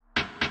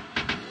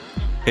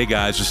Hey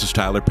guys, this is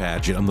Tyler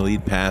Padgitt. I'm the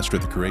lead pastor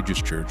at the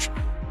Courageous Church,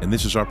 and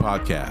this is our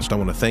podcast. I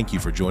want to thank you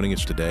for joining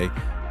us today,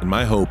 and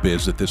my hope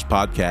is that this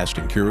podcast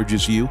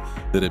encourages you,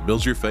 that it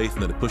builds your faith,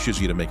 and that it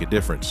pushes you to make a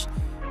difference.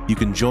 You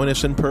can join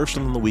us in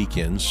person on the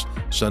weekends,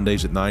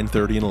 Sundays at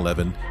 9:30 and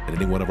 11 at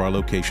any one of our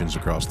locations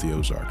across the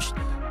Ozarks.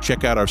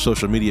 Check out our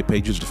social media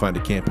pages to find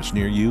a campus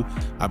near you.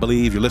 I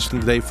believe you're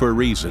listening today for a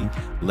reason.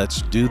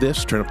 Let's do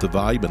this. Turn up the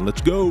volume and let's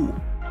go.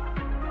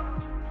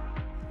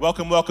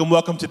 Welcome, welcome,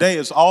 welcome. Today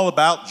is all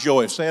about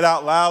joy. Say it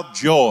out loud,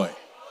 joy.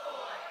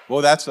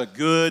 Well, that's a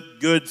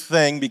good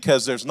thing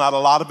because there's not a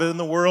lot of it in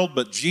the world,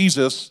 but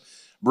Jesus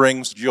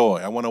brings joy.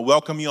 I want to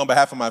welcome you on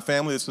behalf of my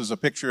family. This is a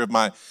picture of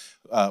my,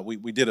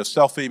 we did a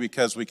selfie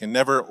because we can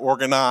never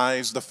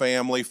organize the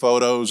family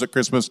photos at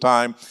Christmas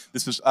time.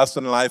 This is us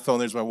on an iPhone.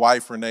 There's my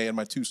wife, Renee, and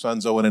my two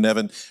sons, Owen and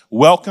Evan.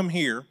 Welcome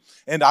here.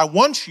 And I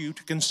want you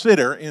to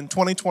consider in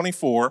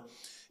 2024,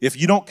 if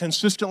you don't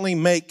consistently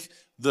make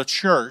the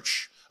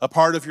church a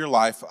part of your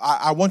life,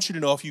 I want you to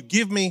know if you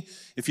give me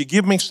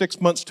 6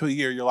 months to a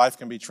year, your life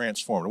can be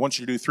transformed. I want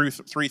you to do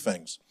three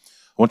things.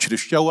 I want you to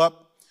show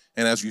up,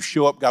 and as you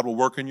show up, God will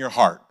work in your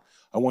heart.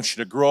 I want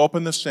you to grow up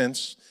in the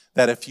sense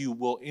that if you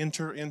will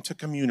enter into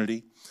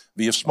community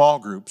via small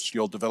groups,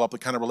 you'll develop the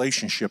kind of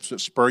relationships that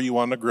spur you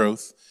on to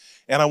growth.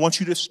 And I want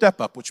you to step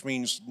up, which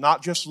means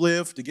not just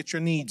live to get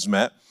your needs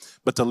met,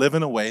 but to live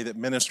in a way that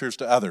ministers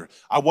to others.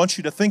 I want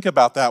you to think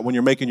about that when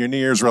you're making your New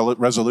Year's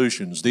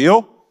resolutions.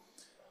 Deal?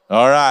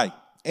 All right.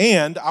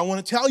 And I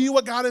want to tell you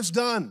what God has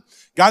done.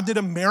 God did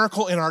a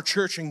miracle in our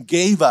church and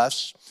gave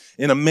us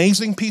an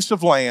amazing piece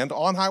of land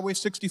on Highway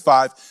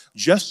 65,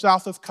 just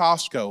south of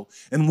Costco.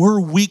 And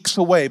we're weeks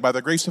away, by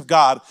the grace of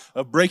God,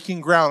 of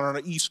breaking ground on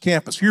our East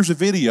Campus. Here's a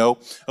video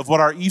of what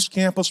our East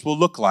Campus will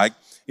look like.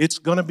 It's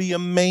going to be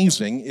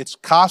amazing. It's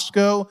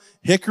Costco,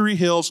 Hickory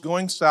Hills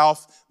going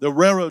south, the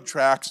railroad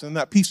tracks, and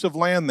that piece of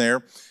land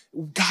there.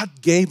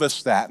 God gave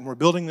us that, and we're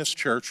building this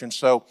church. And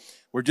so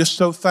we're just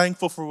so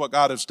thankful for what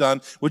God has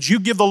done. Would you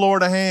give the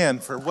Lord a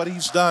hand for what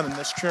He's done in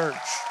this church?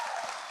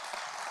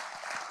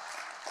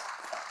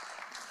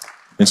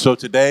 And so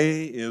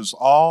today is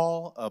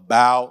all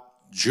about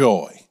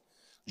joy.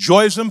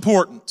 Joy is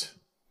important.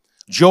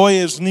 Joy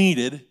is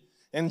needed.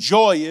 And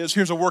joy is,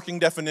 here's a working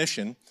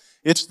definition,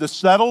 it's the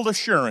settled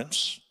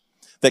assurance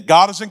that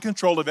God is in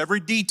control of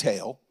every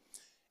detail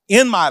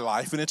in my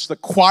life, and it's the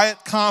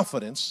quiet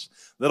confidence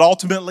that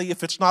ultimately,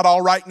 if it's not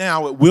all right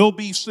now, it will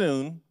be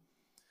soon,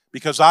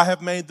 because I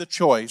have made the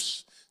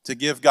choice to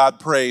give God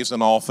praise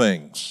in all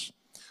things.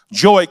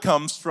 Joy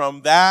comes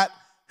from that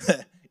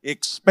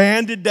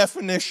expanded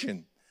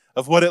definition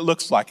of what it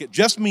looks like. It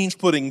just means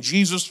putting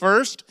Jesus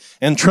first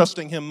and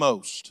trusting Him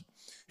most.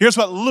 Here's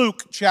what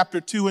Luke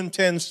chapter 2 and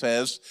 10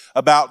 says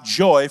about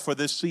joy for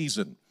this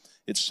season.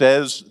 It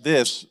says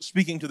this,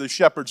 speaking to the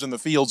shepherds in the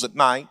fields at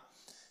night,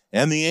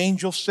 and the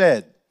angel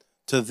said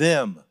to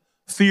them,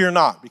 "Fear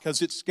not,"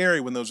 because it's scary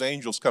when those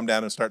angels come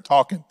down and start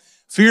talking.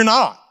 "Fear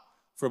not.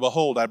 For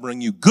behold, I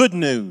bring you good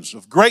news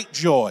of great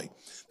joy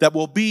that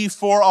will be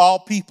for all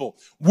people."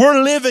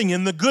 We're living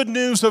in the good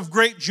news of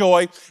great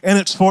joy, and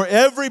it's for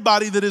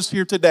everybody that is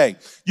here today.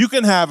 You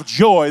can have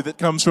joy that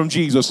comes from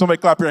Jesus.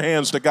 Somebody clap your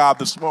hands to God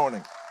this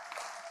morning.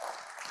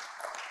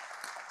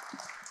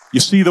 You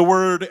see the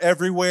word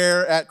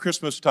everywhere at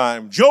Christmas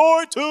time.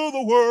 Joy to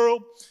the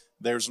world.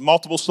 There's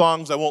multiple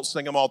songs. I won't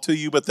sing them all to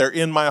you, but they're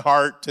in my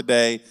heart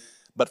today.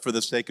 But for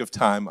the sake of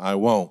time, I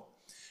won't.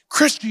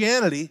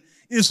 Christianity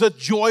is a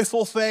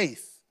joyful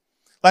faith.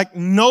 Like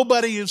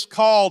nobody is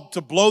called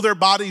to blow their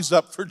bodies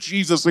up for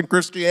Jesus in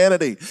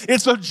Christianity.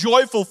 It's a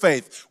joyful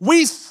faith.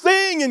 We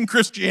sing in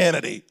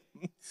Christianity.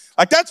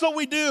 Like that's what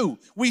we do.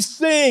 We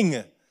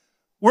sing.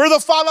 We're the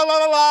fa la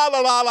la la la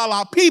la la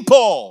la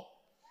people.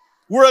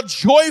 We're a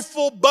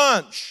joyful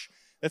bunch.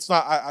 It's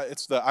not.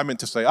 I meant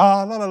to say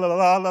la la la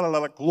la la la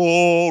la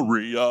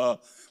Gloria.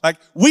 Like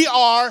we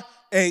are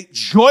a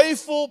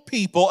joyful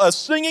people, a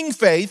singing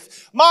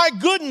faith. My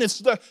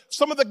goodness,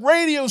 some of the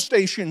radio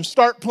stations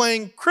start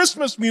playing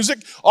Christmas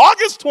music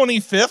August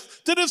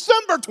 25th to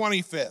December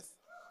 25th.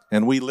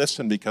 And we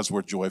listen because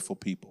we're joyful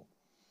people.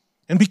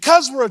 And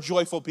because we're a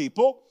joyful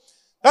people,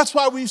 that's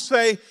why we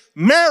say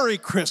Merry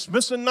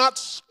Christmas and not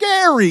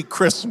Scary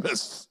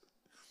Christmas.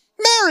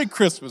 Merry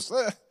Christmas.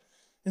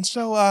 And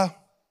so I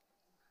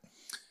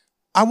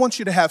want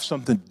you to have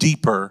something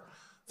deeper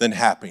than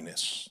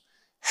happiness.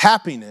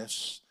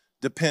 Happiness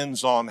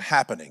depends on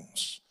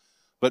happenings.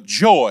 But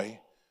joy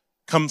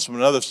comes from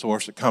another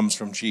source. It comes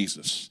from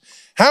Jesus.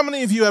 How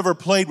many of you ever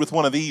played with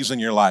one of these in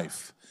your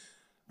life?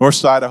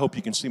 Northside, I hope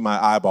you can see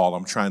my eyeball.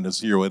 I'm trying to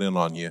zero it in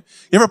on you.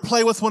 You ever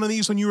play with one of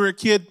these when you were a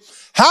kid?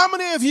 How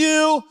many of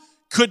you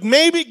could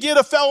maybe get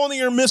a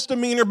felony or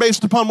misdemeanor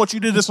based upon what you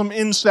did to some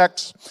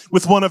insects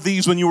with one of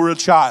these when you were a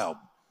child?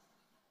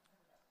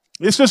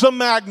 This is a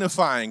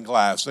magnifying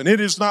glass, and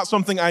it is not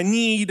something I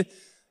need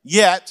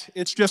yet.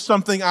 It's just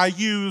something I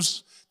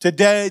use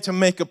today to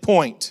make a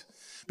point.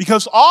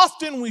 Because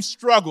often we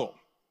struggle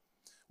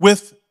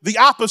with the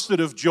opposite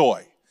of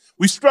joy.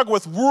 We struggle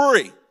with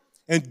worry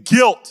and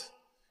guilt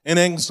and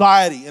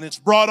anxiety, and it's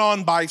brought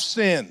on by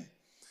sin.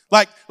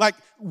 Like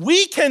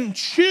we can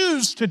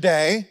choose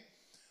today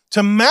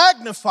to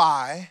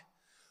magnify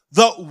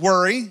the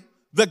worry,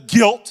 the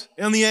guilt,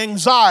 and the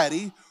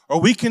anxiety,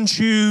 or we can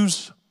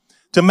choose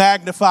to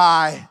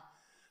magnify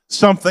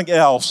something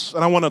else.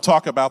 And I want to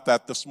talk about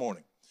that this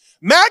morning.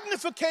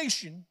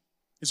 Magnification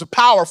is a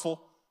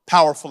powerful,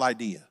 powerful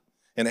idea,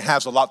 and it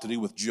has a lot to do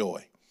with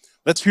joy.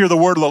 Let's hear the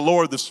word of the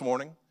Lord this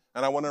morning.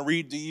 And I want to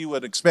read to you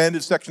an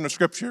expanded section of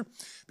Scripture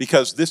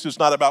because this is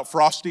not about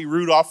Frosty,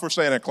 Rudolph, or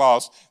Santa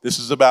Claus. This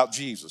is about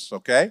Jesus,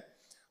 okay?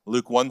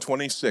 Luke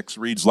 1:26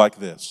 reads like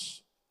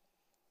this.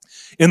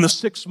 In the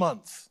 6th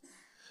month,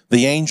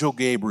 the angel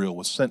Gabriel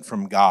was sent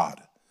from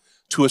God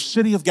to a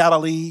city of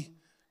Galilee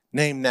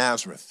named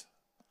Nazareth,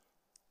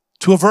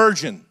 to a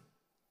virgin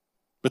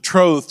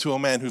betrothed to a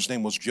man whose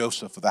name was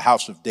Joseph of the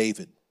house of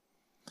David.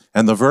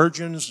 And the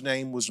virgin's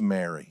name was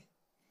Mary.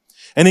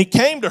 And he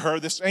came to her,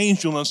 this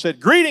angel, and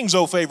said, "Greetings,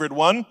 O favored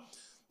one,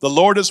 the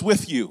Lord is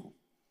with you."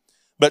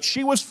 But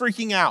she was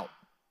freaking out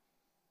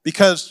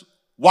because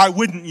why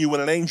wouldn't you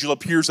when an angel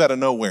appears out of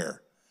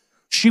nowhere?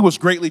 She was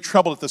greatly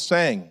troubled at the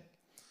saying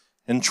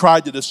and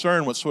tried to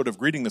discern what sort of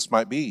greeting this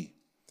might be.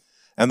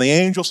 And the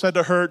angel said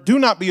to her, "Do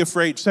not be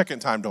afraid." Second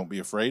time, don't be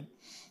afraid.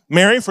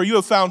 "Mary, for you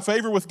have found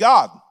favor with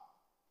God.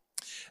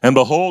 And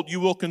behold, you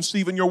will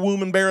conceive in your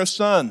womb and bear a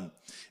son,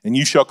 and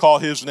you shall call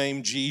his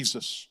name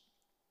Jesus.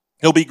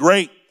 He'll be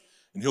great,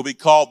 and he'll be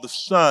called the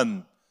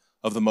Son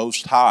of the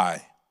Most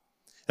High.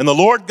 And the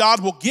Lord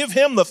God will give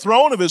him the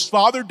throne of his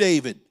father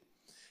David,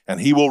 and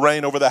he will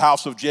reign over the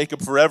house of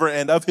Jacob forever,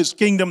 and of his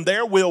kingdom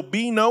there will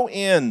be no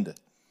end."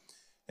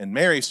 And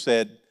Mary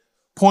said,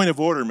 point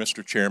of order,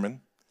 Mr.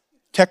 Chairman,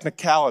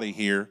 technicality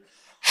here,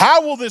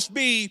 "How will this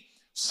be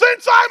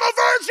since I'm a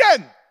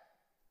virgin?"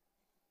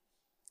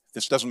 If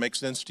this doesn't make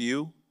sense to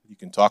you, you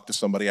can talk to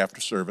somebody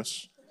after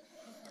service.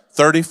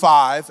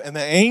 35, and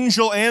the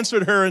angel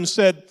answered her and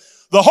said,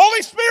 "The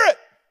Holy Spirit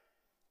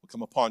will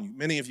come upon you."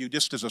 Many of you,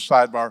 just as a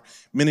sidebar,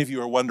 many of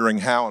you are wondering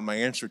how, and my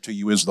answer to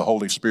you is the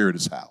Holy Spirit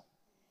is how.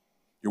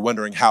 You're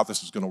wondering how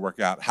this is going to work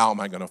out. How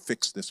am I going to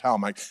fix this?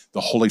 The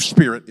Holy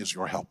Spirit is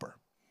your helper.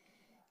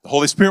 The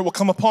Holy Spirit will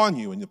come upon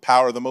you, and the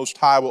power of the Most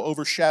High will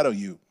overshadow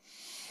you.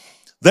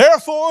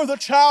 Therefore, the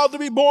child to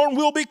be born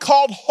will be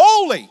called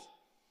Holy,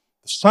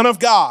 the Son of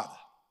God.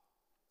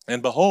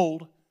 And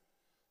behold,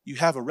 you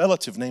have a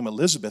relative named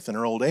Elizabeth in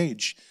her old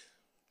age.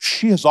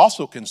 She has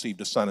also conceived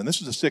a son, and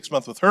this is the 6th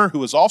month with her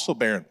who is also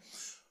barren.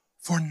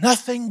 For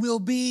nothing will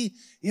be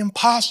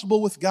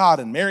impossible with God.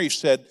 And Mary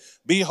said,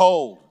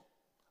 "Behold,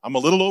 I'm a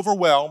little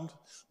overwhelmed,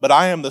 but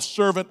I am the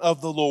servant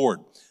of the Lord.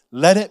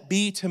 Let it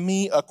be to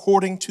me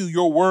according to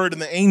your word."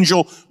 And the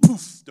angel,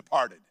 poof,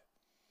 departed.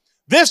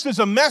 This is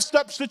a messed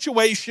up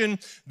situation.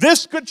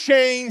 This could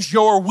change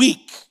your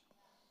week.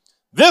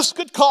 This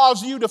could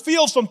cause you to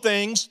feel some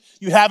things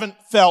you haven't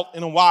felt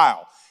in a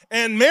while.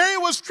 And Mary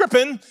was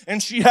tripping,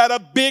 and she had a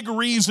big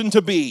reason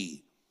to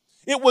be.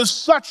 It was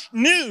such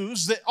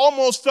news that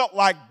almost felt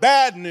like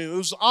bad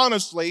news,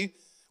 honestly.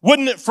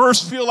 Wouldn't it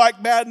first feel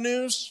like bad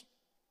news?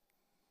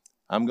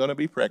 I'm going to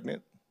be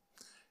pregnant,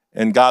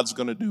 and God's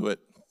going to do it,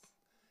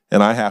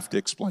 and I have to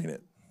explain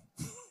it.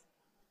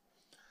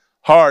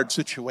 Hard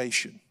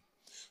situation.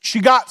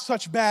 She got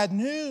such bad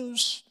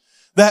news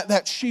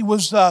that she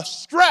was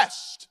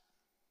stressed.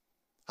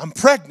 I'm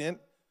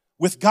pregnant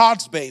with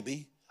God's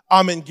baby.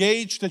 I'm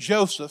engaged to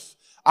Joseph.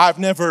 I've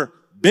never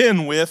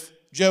been with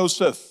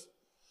Joseph.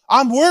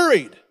 I'm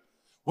worried.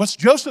 What's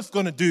Joseph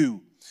going to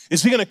do?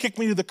 Is he going to kick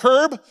me to the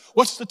curb?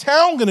 What's the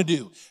town going to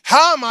do?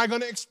 How am I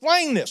going to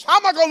explain this? How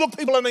am I going to look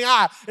people in the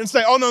eye and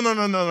say, "Oh,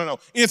 no.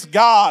 It's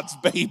God's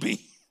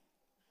baby"?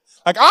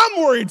 Like,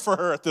 I'm worried for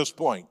her at this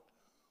point.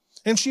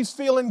 And she's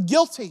feeling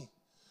guilty.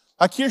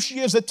 Like, here she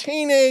is, a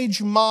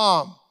teenage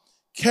mom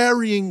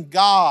carrying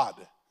God.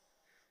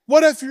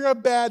 What if you're a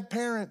bad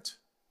parent?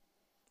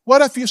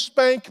 What if you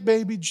spank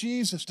baby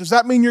Jesus? Does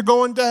that mean you're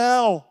going to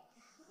hell?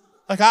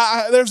 Like,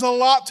 there's a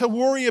lot to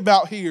worry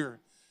about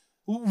here.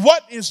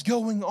 What is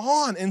going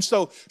on? And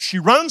so she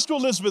runs to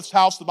Elizabeth's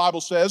house, the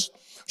Bible says.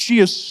 She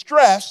is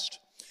stressed.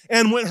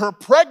 And when her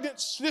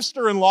pregnant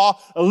sister-in-law,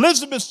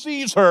 Elizabeth,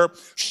 sees her,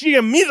 she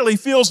immediately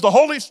feels the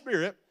Holy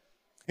Spirit.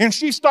 And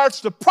she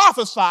starts to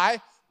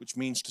prophesy, which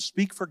means to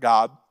speak for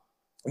God.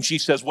 And she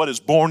says, "What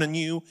is born in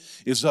you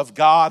is of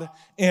God."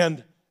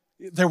 And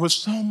there was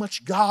so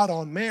much God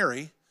on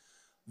Mary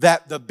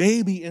that the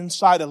baby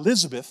inside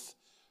Elizabeth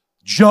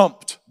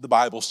jumped, the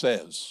Bible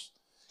says.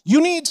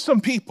 You need some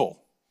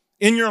people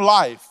in your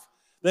life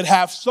that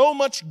have so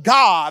much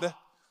God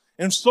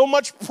and so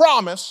much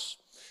promise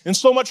and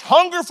so much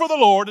hunger for the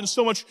Lord and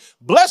so much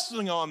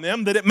blessing on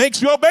them that it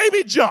makes your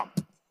baby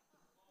jump.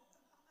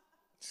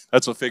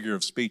 That's a figure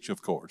of speech,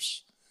 of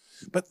course.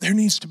 But there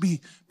needs to be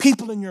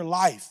people in your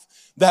life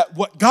that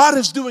what God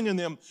is doing in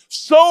them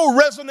so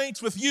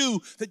resonates with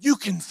you that you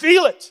can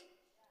feel it.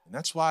 And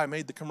that's why I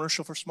made the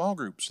commercial for small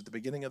groups at the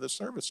beginning of the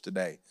service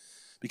today.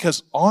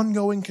 Because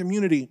ongoing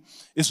community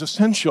is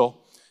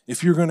essential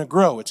if you're going to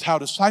grow. It's how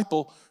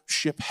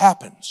discipleship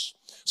happens.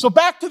 So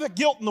back to the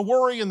guilt and the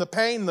worry and the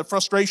pain and the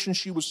frustration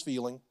she was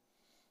feeling.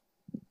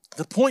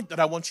 The point that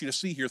I want you to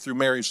see here through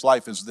Mary's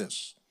life is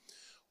this.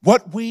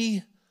 What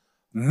we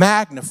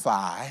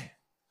magnify,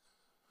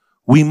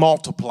 we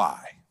multiply.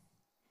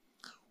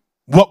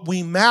 What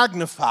we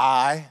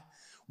magnify,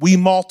 we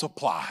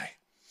multiply.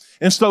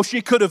 And so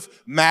she could have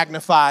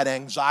magnified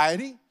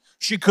anxiety.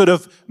 She could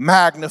have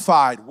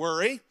magnified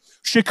worry.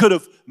 She could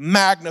have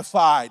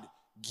magnified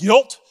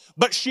guilt.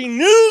 But she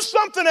knew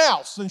something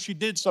else, and she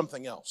did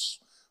something else.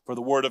 For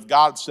the word of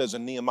God says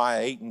in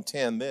Nehemiah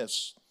 8:10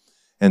 this,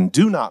 and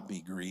do not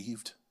be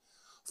grieved,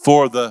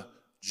 for the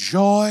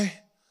joy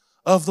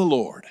of the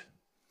Lord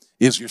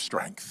is your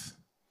strength.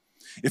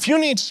 If you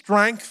need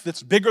strength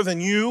that's bigger than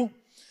you,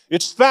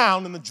 it's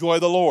found in the joy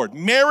of the Lord.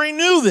 Mary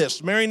knew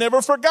this. Mary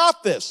never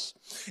forgot this.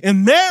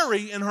 And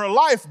Mary in her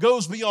life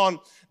goes beyond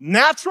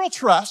natural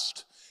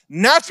trust,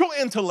 natural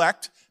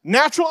intellect,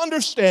 natural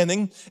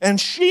understanding, and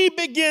she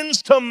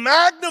begins to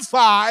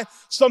magnify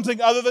something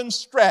other than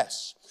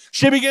stress.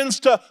 She begins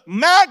to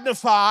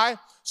magnify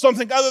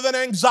something other than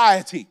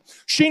anxiety.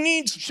 She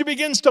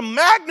begins to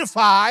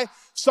magnify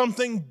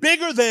something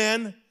bigger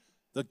than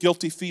the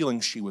guilty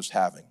feelings she was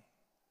having.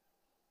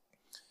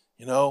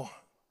 You know,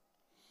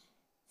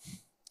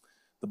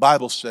 the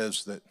Bible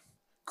says that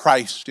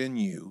Christ in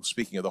you,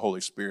 speaking of the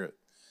Holy Spirit,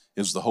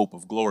 is the hope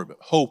of glory. But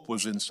hope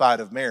was inside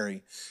of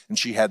Mary, and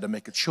she had to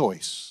make a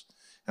choice.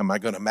 Am I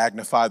going to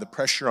magnify the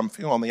pressure I'm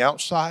feeling on the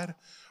outside,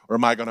 or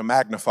am I going to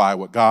magnify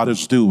what God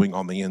is doing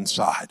on the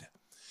inside?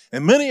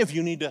 And many of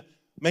you need to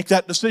make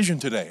that decision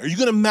today. Are you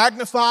going to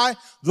magnify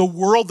the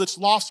world that's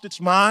lost its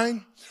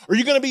mind? Are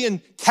you going to be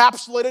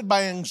encapsulated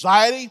by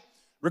anxiety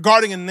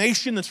regarding a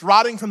nation that's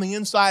rotting from the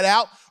inside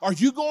out? Are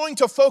you going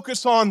to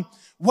focus on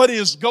what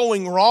is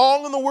going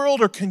wrong in the world,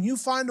 or can you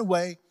find a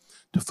way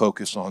to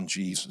focus on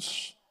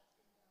Jesus?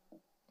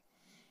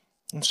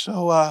 And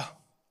so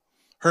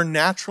her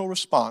natural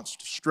response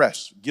to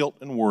stress, guilt,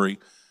 and worry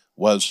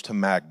was to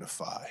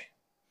magnify.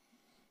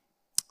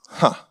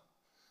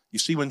 You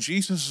see, when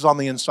Jesus is on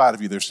the inside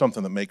of you, there's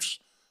something that makes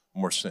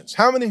more sense.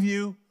 How many of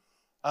you,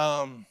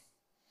 and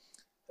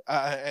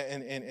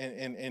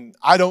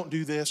I don't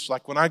do this,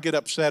 like when I get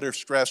upset or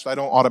stressed, I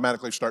don't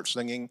automatically start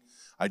singing.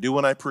 I do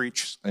when I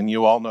preach, and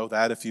you all know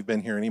that if you've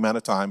been here any amount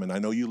of time, and I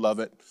know you love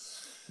it.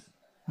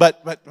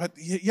 But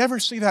you ever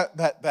see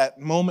that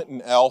moment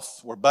in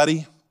Elf where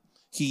Buddy,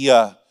 he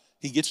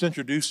gets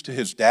introduced to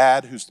his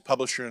dad, who's the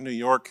publisher in New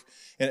York,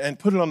 and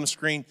put it on the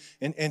screen,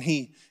 and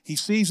he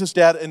sees his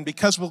dad, and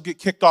because we'll get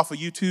kicked off of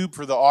YouTube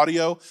for the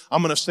audio,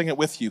 I'm going to sing it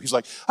with you. He's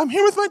like, I'm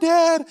here with my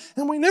dad,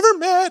 and we never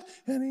met,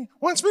 and he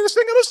wants me to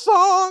sing him a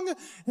song,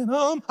 and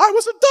I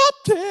was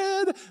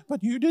adopted,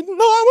 but you didn't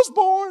know I was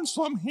born,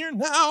 so I'm here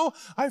now.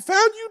 I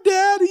found you,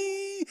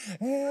 Daddy,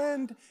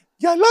 and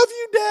yeah, I love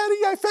you, Daddy.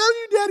 I found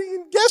you, Daddy,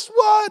 and guess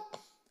what?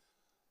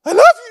 I love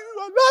you.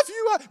 I love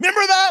you.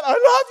 Remember that? I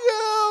love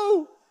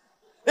you.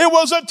 It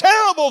was a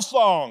terrible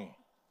song.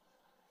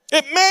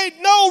 It made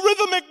no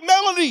rhythmic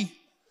melody.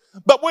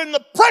 But when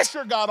the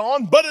pressure got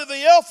on, Buddy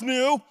the Elf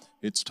knew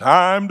it's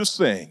time to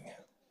sing.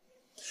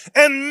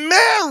 And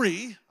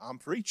Mary, I'm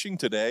preaching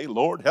today.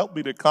 Lord, help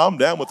me to calm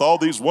down with all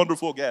these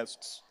wonderful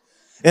guests.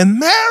 And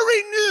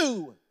Mary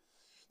knew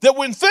that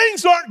when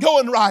things aren't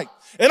going right,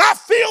 and I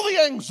feel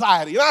the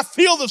anxiety, and I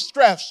feel the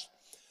stress,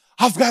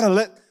 I've got to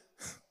let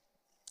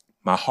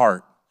my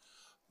heart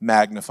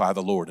magnify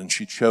the Lord. And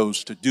she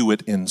chose to do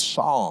it in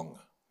song.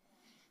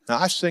 Now,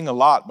 I sing a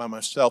lot by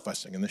myself. I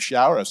sing in the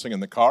shower. I sing in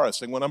the car. I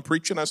sing when I'm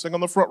preaching. I sing on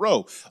the front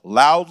row,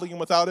 loudly and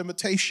without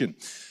invitation.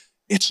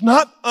 It's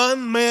not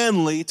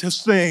unmanly to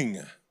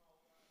sing.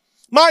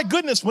 My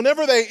goodness,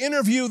 whenever they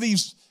interview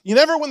these,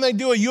 when they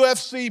do a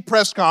UFC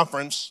press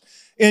conference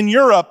in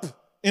Europe,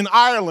 in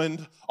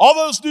Ireland, all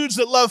those dudes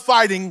that love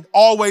fighting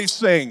always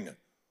sing.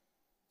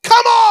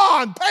 Come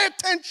on, pay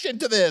attention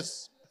to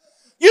this.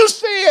 You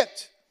see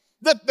it.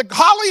 That the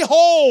Holly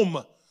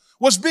Holm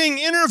was being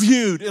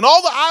interviewed, and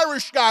all the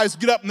Irish guys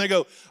get up and they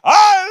go,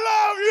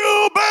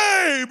 I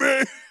love you,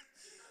 baby.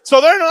 So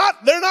they're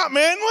not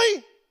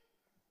manly.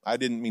 I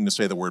didn't mean to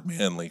say the word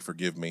manly,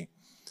 forgive me.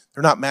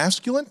 They're not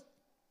masculine.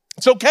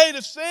 It's okay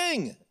to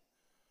sing.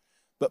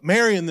 But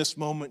Mary in this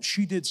moment,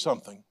 she did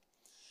something.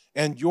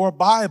 And your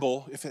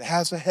Bible, if it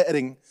has a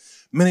heading,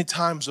 many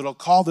times it'll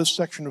call this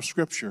section of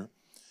Scripture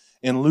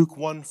in Luke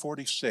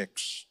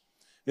 1:46,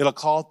 it'll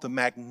call it the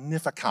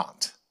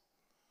Magnificat,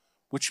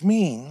 which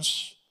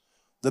means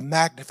the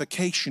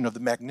magnification of the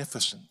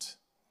magnificent.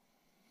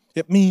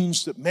 It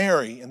means that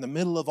Mary, in the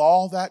middle of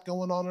all that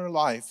going on in her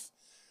life,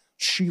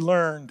 she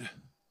learned,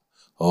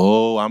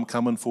 I'm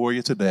coming for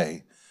you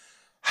today,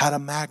 how to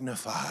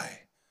magnify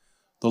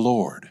the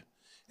Lord.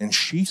 And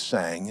she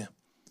sang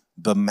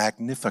the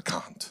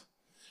Magnificat.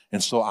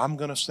 And so I'm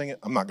going to sing it.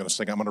 I'm not going to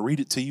sing it. I'm going to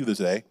read it to you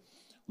today.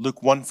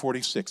 Luke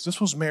 1:46.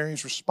 This was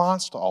Mary's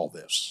response to all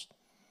this.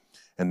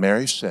 And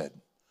Mary said,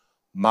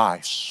 my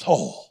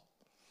soul,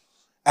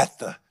 at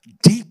the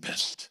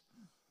deepest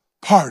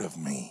part of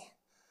me,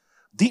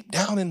 deep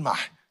down in my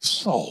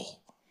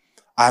soul,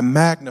 I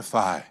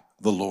magnify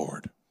the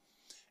Lord.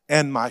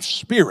 and my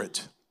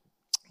spirit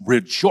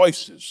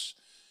rejoices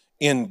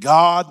in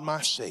God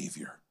my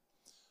Savior.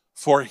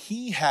 For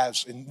he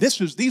has, and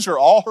these are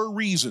all her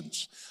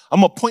reasons.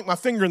 I'm going to point my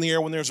finger in the air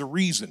when there's a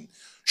reason.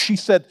 She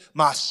said,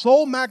 my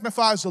soul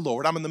magnifies the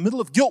Lord. I'm in the middle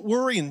of guilt,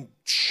 worry, and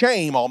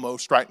shame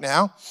almost right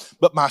now.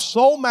 But my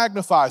soul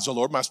magnifies the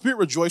Lord. My spirit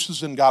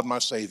rejoices in God my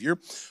Savior.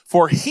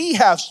 For he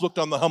has looked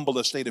on the humble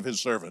estate of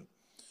his servant.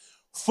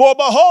 For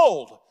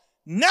behold,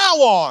 now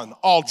on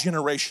all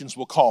generations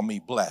will call me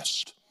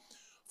blessed.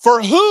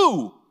 For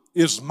who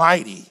is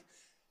mighty,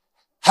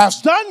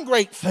 has done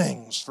great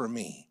things for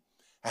me,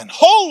 and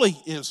holy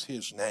is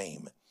his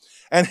name.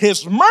 And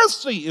his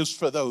mercy is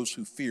for those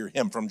who fear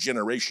him from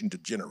generation to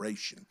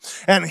generation.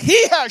 And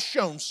he has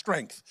shown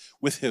strength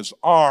with his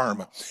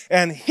arm.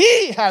 And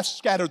he has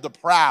scattered the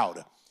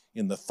proud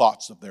in the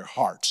thoughts of their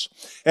hearts.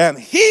 And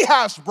he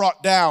has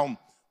brought down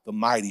the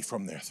mighty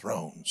from their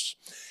thrones.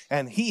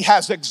 And he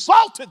has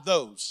exalted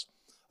those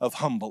of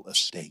humble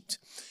estate.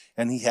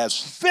 And he has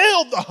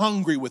filled the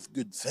hungry with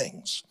good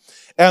things.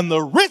 And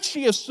the rich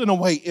he has sent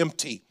away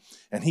empty.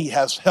 And he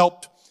has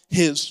helped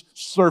his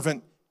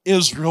servant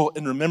Israel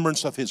in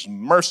remembrance of his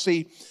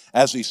mercy,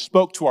 as he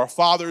spoke to our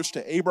fathers,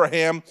 to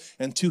Abraham,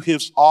 and to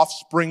his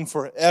offspring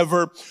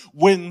forever.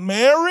 When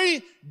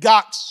Mary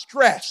got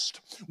stressed,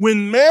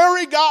 when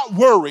Mary got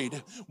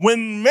worried,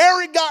 when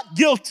Mary got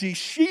guilty,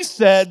 she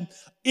said,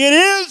 it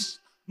is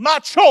my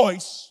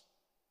choice.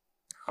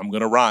 I'm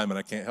going to rhyme and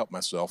I can't help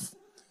myself.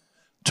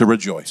 To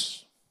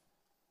rejoice.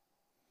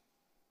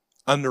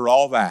 Under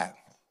all that,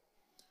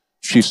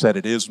 she said,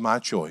 it is my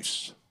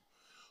choice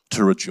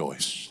to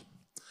rejoice.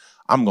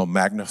 I'm going to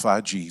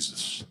magnify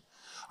Jesus.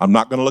 I'm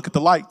not going to look at the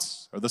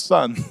lights or the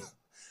sun,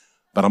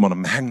 but I'm going to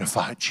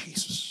magnify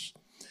Jesus.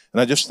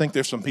 And I just think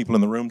there's some people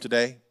in the room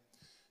today.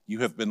 You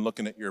have been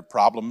looking at your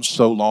problems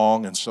so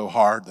long and so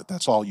hard that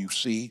that's all you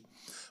see.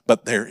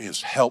 But there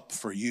is help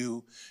for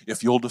you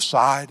if you'll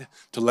decide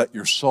to let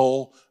your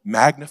soul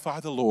magnify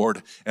the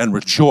Lord and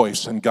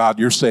rejoice in God,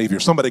 your Savior.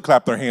 Somebody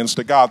clap their hands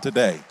to God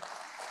today.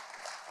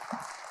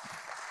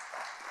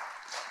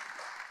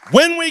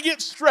 When we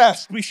get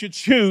stressed, we should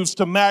choose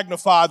to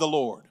magnify the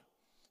Lord.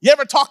 You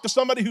ever talk to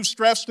somebody who's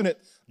stressed and it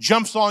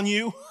jumps on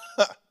you?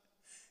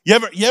 You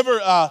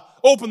ever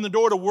open the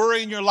door to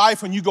worry in your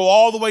life and you go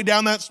all the way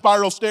down that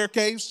spiral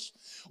staircase?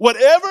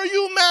 Whatever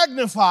you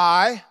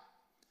magnify,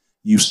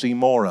 you see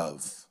more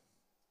of.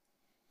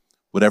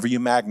 Whatever you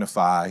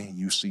magnify,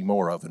 you see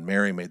more of. And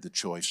Mary made the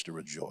choice to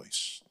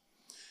rejoice.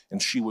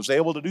 And she was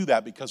able to do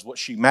that because what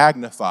she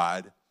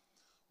magnified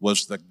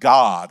was the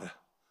God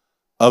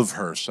of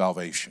her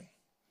salvation.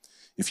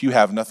 If you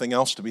have nothing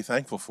else to be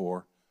thankful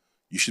for,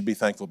 you should be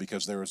thankful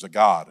because there is a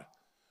God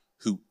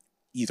who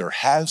either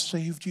has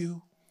saved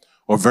you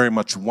or very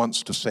much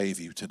wants to save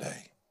you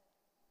today.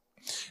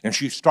 And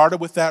she started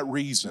with that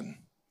reason.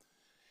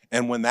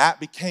 And when that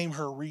became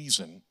her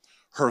reason,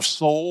 her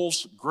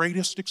soul's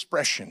greatest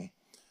expression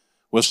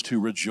was to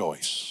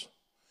rejoice.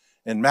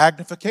 And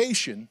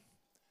magnification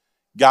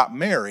got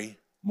Mary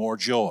more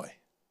joy.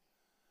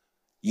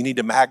 You need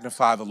to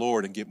magnify the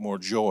Lord and get more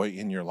joy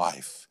in your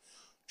life.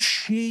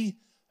 She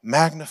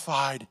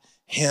magnified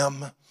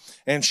him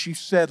and she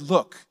said,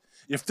 look,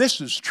 if this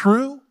is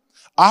true,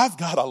 I've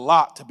got a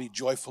lot to be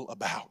joyful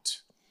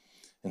about.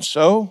 And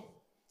so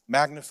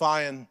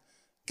magnifying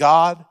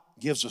God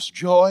gives us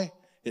joy.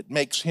 It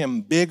makes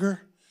him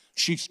bigger.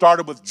 She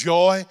started with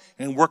joy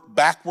and worked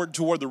backward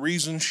toward the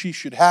reason she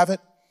should have it.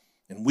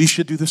 And we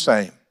should do the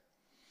same.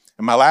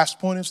 And my last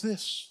point is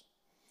this.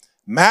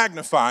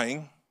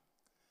 Magnifying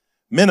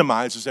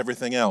minimizes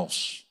everything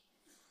else.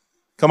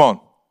 Come on.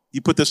 You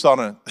put this on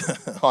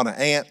an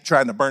ant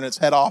trying to burn its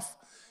head off.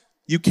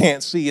 You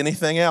can't see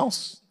anything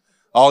else.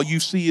 All you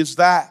see is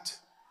that.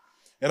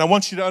 And I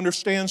want you to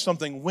understand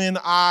something. When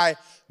I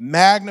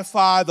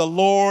magnify the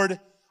Lord,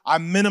 I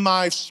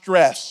minimize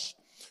stress.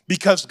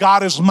 Because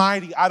God is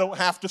mighty, I don't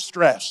have to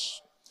stress.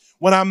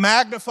 When I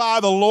magnify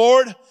the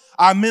Lord,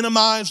 I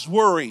minimize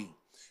worry.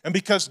 And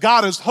because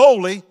God is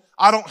holy,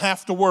 I don't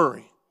have to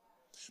worry.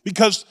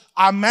 Because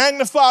I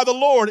magnify the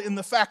Lord in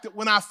the fact that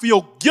when I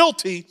feel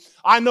guilty,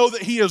 I know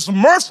that he is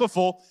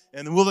merciful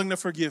and willing to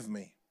forgive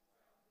me.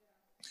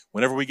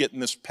 Whenever we get in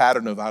this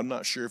pattern of, I'm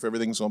not sure if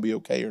everything's going to be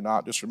okay or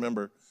not, just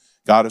remember,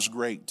 God is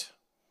great.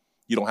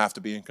 You don't have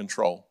to be in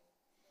control.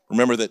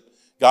 Remember that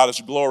God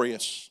is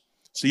glorious,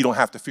 so you don't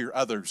have to fear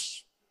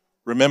others.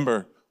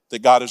 Remember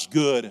that God is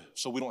good,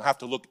 so we don't have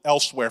to look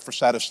elsewhere for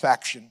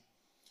satisfaction.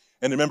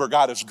 And remember,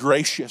 God is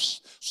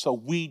gracious, so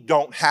we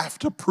don't have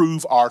to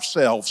prove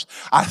ourselves.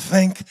 I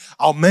think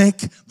I'll make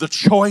the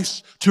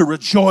choice to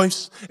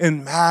rejoice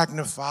and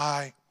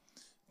magnify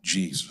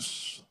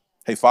Jesus.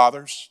 Hey,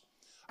 fathers,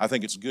 I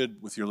think it's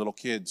good with your little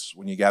kids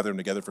when you gather them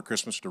together for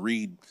Christmas to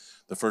read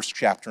the first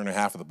chapter and a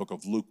half of the book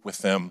of Luke with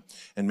them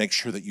and make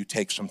sure that you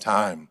take some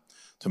time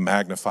to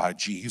magnify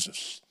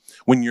Jesus.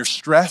 When you're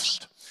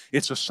stressed,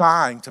 it's a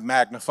sign to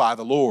magnify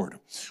the Lord.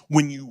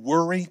 When you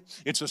worry,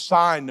 it's a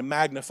sign to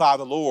magnify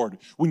the Lord.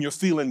 When you're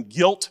feeling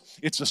guilt,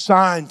 it's a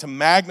sign to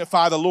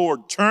magnify the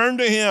Lord. Turn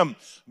to him.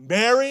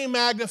 Mary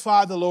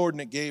magnified the Lord,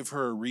 and it gave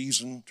her a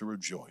reason to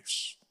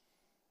rejoice.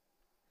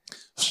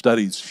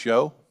 Studies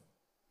show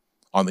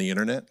on the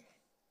internet,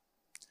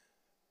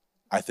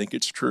 I think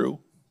it's true,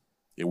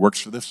 it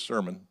works for this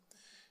sermon,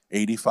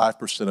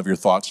 85% of your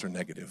thoughts are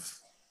negative.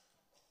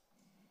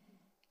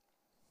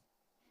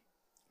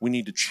 We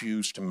need to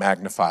choose to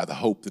magnify the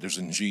hope that is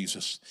in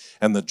Jesus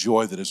and the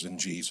joy that is in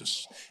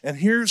Jesus. And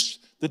here's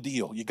the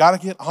deal. You got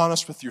to get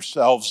honest with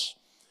yourselves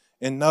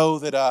and know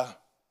that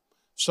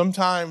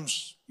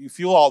sometimes you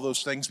feel all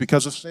those things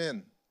because of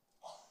sin.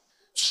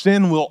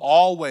 Sin will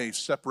always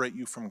separate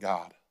you from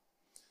God.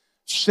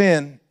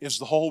 Sin is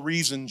the whole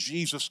reason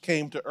Jesus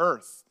came to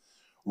earth,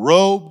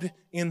 robed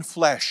in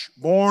flesh,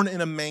 born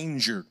in a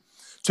manger,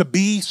 to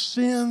be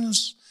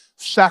sin's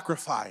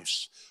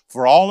sacrifice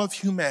for all of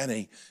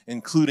humanity,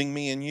 including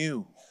me and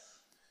you.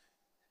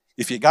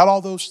 If you got all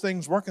those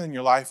things working in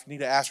your life, you need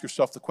to ask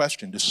yourself the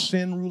question, is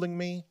sin ruling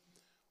me,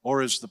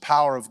 or is the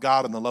power of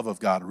God and the love of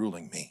God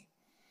ruling me?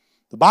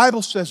 The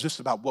Bible says this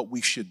about what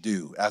we should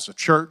do as a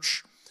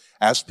church,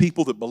 as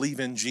people that believe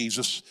in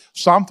Jesus.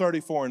 Psalm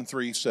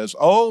 34:3 says,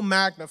 "Oh,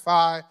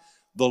 magnify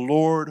the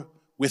Lord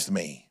with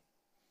me."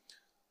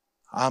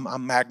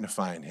 I'm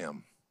magnifying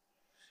him.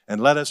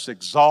 And let us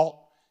exalt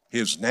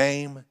his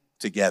name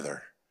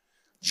together.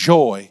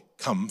 Joy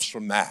comes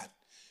from that.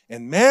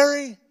 And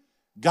Mary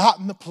got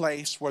in the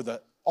place where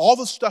all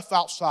the stuff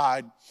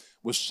outside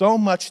was so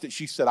much that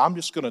she said, I'm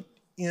just going to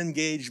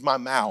engage my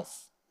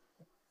mouth.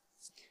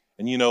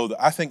 And you know,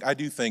 I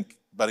do think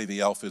Buddy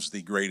the Elf is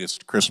the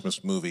greatest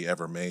Christmas movie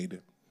ever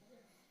made.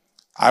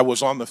 I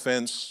was on the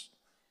fence,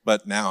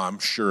 but now I'm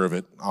sure of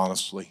it,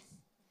 honestly.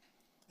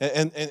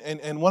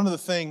 And one of the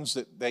things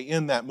that they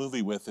end that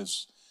movie with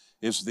is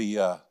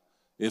the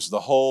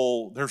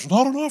whole, there's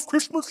not enough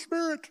Christmas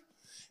spirit.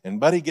 And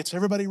Buddy gets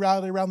everybody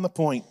rallied around the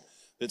point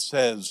that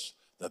says,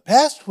 the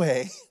best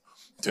way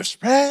to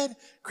spread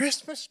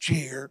Christmas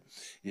cheer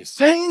is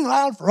singing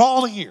loud for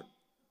all to hear.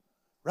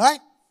 Right?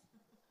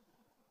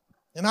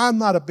 And I'm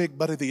not a big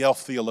Buddy the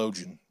Elf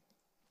theologian.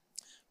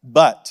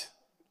 But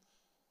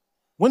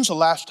when's the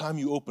last time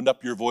you opened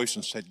up your voice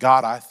and said,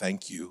 God, I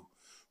thank you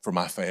for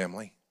my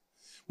family?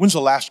 When's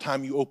the last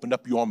time you opened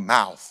up your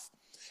mouth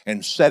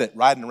and said it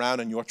riding around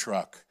in your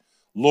truck?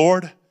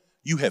 Lord,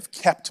 you have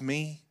kept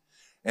me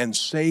and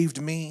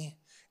saved me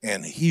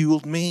and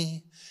healed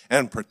me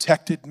and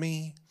protected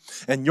me.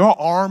 And your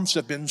arms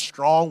have been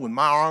strong when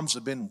my arms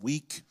have been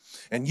weak.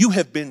 And you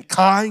have been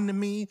kind to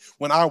me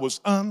when I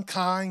was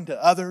unkind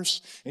to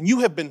others. And you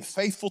have been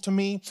faithful to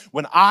me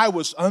when I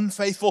was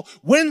unfaithful.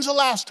 When's the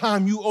last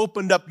time you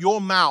opened up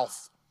your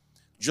mouth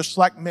just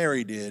like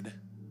Mary did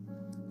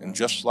and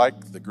just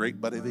like the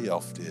great Buddy the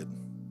Elf did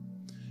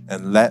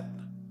and let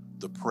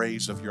the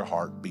praise of your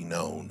heart be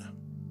known?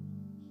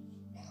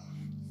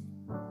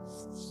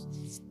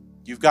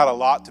 You've got a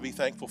lot to be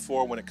thankful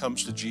for when it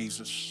comes to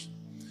Jesus.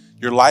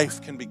 Your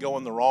life can be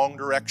going the wrong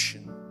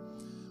direction,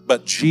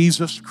 but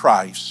Jesus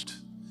Christ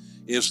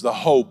is the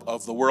hope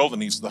of the world,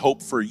 and he's the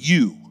hope for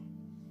you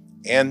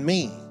and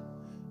me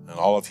and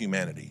all of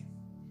humanity.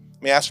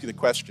 Let me ask you the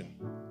question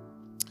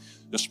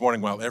this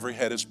morning while every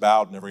head is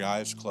bowed and every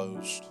eye is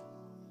closed.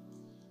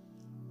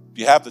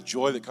 Do you have the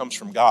joy that comes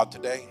from God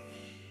today?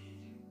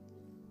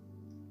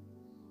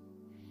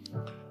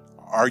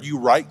 Are you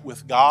right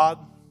with God?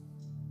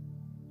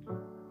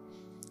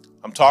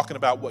 I'm talking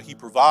about what he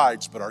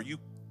provides, but are you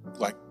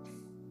like,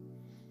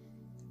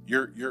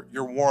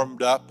 you're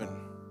warmed up and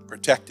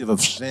protective of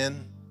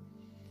sin?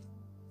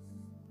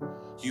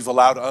 You've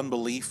allowed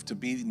unbelief to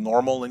be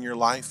normal in your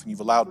life, and you've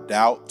allowed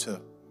doubt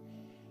to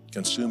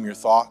consume your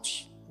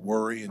thoughts,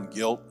 worry and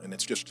guilt, and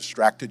it's just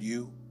distracted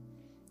you.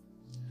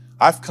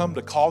 I've come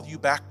to call you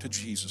back to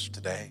Jesus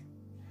today.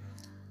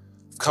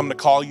 I've come to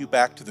call you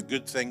back to the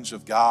good things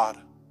of God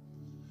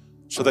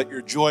so that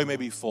your joy may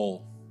be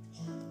full,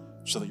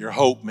 so that your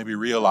hope may be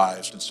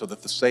realized, and so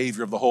that the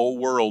Savior of the whole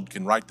world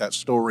can write that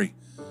story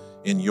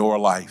in your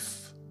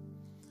life.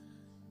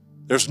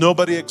 There's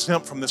nobody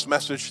exempt from this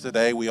message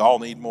today. We all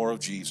need more of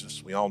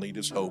Jesus. We all need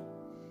his hope.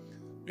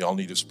 We all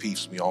need his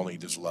peace. We all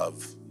need his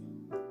love.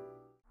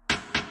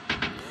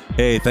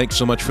 Hey, thanks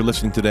so much for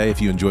listening today.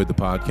 If you enjoyed the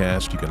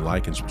podcast, you can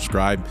like and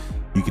subscribe.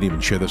 You can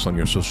even share this on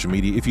your social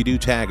media. If you do,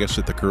 tag us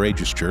at The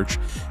Courageous Church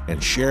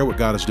and share what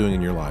God is doing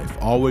in your life.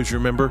 Always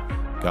remember,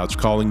 God's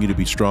calling you to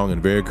be strong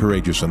and very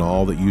courageous in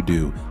all that you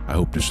do. I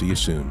hope to see you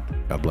soon.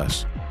 God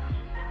bless.